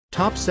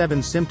Top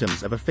 7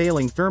 symptoms of a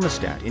failing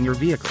thermostat in your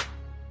vehicle.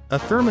 A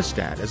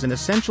thermostat is an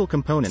essential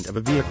component of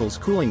a vehicle's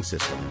cooling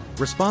system,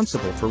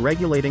 responsible for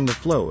regulating the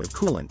flow of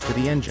coolant to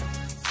the engine.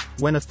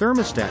 When a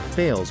thermostat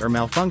fails or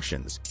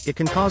malfunctions, it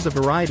can cause a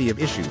variety of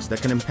issues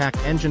that can impact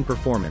engine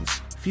performance,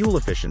 fuel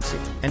efficiency,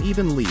 and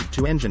even lead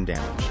to engine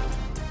damage.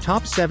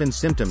 Top 7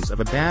 symptoms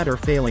of a bad or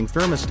failing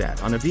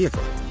thermostat on a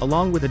vehicle,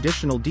 along with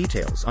additional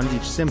details on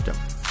each symptom.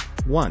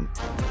 1.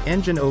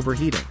 Engine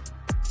overheating.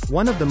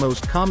 One of the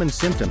most common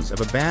symptoms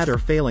of a bad or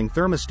failing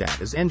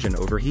thermostat is engine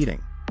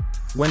overheating.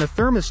 When a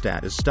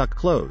thermostat is stuck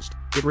closed,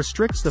 it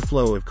restricts the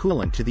flow of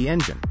coolant to the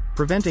engine,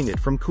 preventing it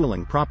from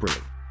cooling properly.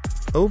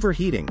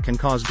 Overheating can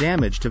cause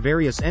damage to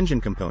various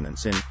engine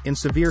components and, in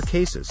severe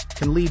cases,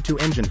 can lead to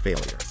engine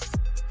failure.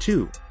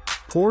 2.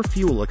 Poor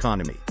fuel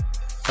economy.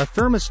 A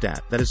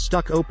thermostat that is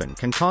stuck open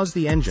can cause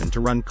the engine to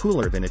run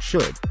cooler than it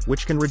should,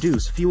 which can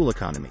reduce fuel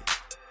economy.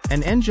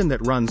 An engine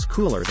that runs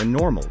cooler than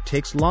normal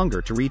takes longer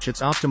to reach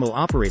its optimal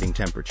operating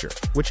temperature,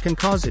 which can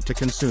cause it to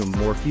consume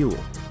more fuel.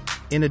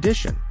 In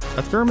addition,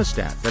 a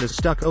thermostat that is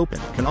stuck open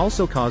can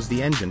also cause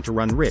the engine to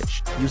run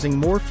rich, using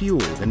more fuel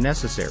than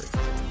necessary.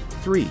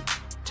 3.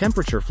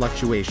 Temperature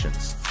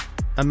fluctuations.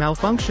 A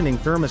malfunctioning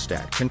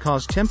thermostat can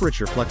cause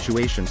temperature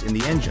fluctuations in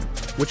the engine,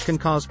 which can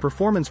cause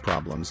performance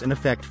problems and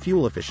affect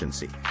fuel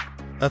efficiency.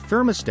 A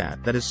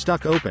thermostat that is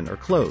stuck open or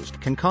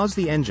closed can cause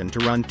the engine to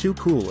run too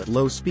cool at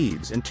low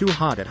speeds and too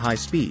hot at high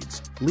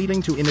speeds,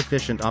 leading to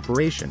inefficient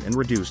operation and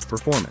reduced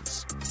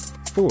performance.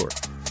 4.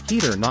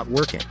 Heater not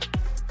working.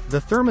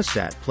 The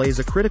thermostat plays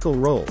a critical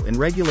role in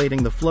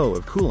regulating the flow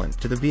of coolant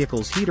to the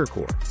vehicle's heater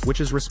core, which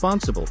is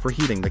responsible for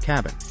heating the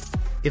cabin.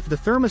 If the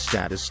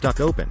thermostat is stuck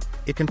open,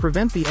 it can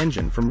prevent the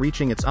engine from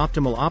reaching its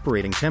optimal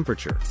operating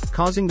temperature,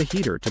 causing the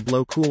heater to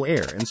blow cool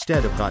air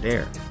instead of hot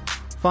air.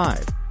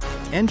 5.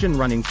 Engine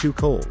running too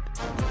cold.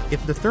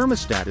 If the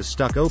thermostat is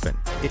stuck open,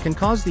 it can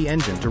cause the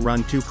engine to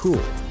run too cool,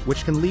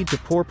 which can lead to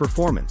poor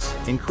performance,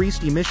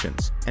 increased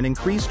emissions, and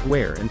increased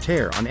wear and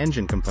tear on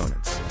engine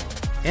components.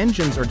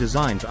 Engines are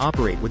designed to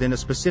operate within a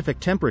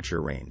specific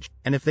temperature range,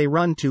 and if they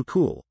run too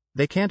cool,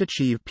 they can't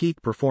achieve peak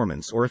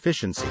performance or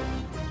efficiency.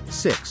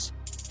 6.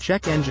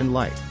 Check engine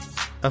light.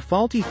 A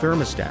faulty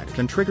thermostat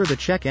can trigger the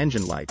check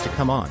engine light to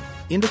come on,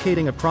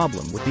 indicating a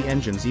problem with the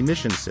engine's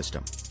emissions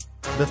system.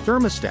 The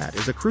thermostat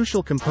is a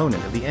crucial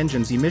component of the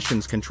engine's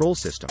emissions control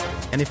system,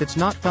 and if it's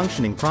not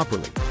functioning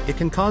properly, it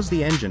can cause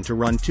the engine to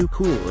run too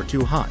cool or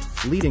too hot,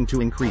 leading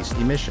to increased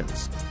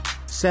emissions.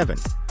 7.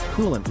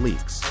 Coolant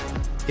leaks.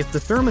 If the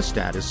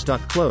thermostat is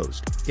stuck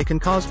closed, it can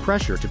cause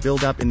pressure to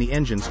build up in the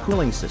engine's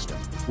cooling system,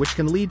 which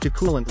can lead to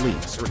coolant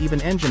leaks or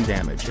even engine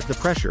damage if the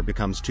pressure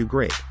becomes too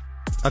great.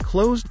 A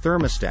closed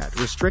thermostat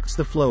restricts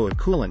the flow of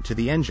coolant to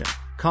the engine,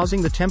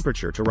 causing the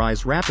temperature to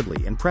rise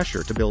rapidly and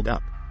pressure to build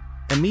up.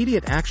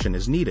 Immediate action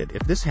is needed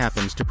if this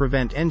happens to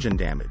prevent engine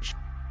damage.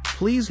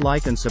 Please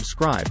like and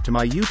subscribe to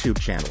my YouTube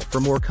channel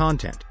for more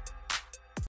content.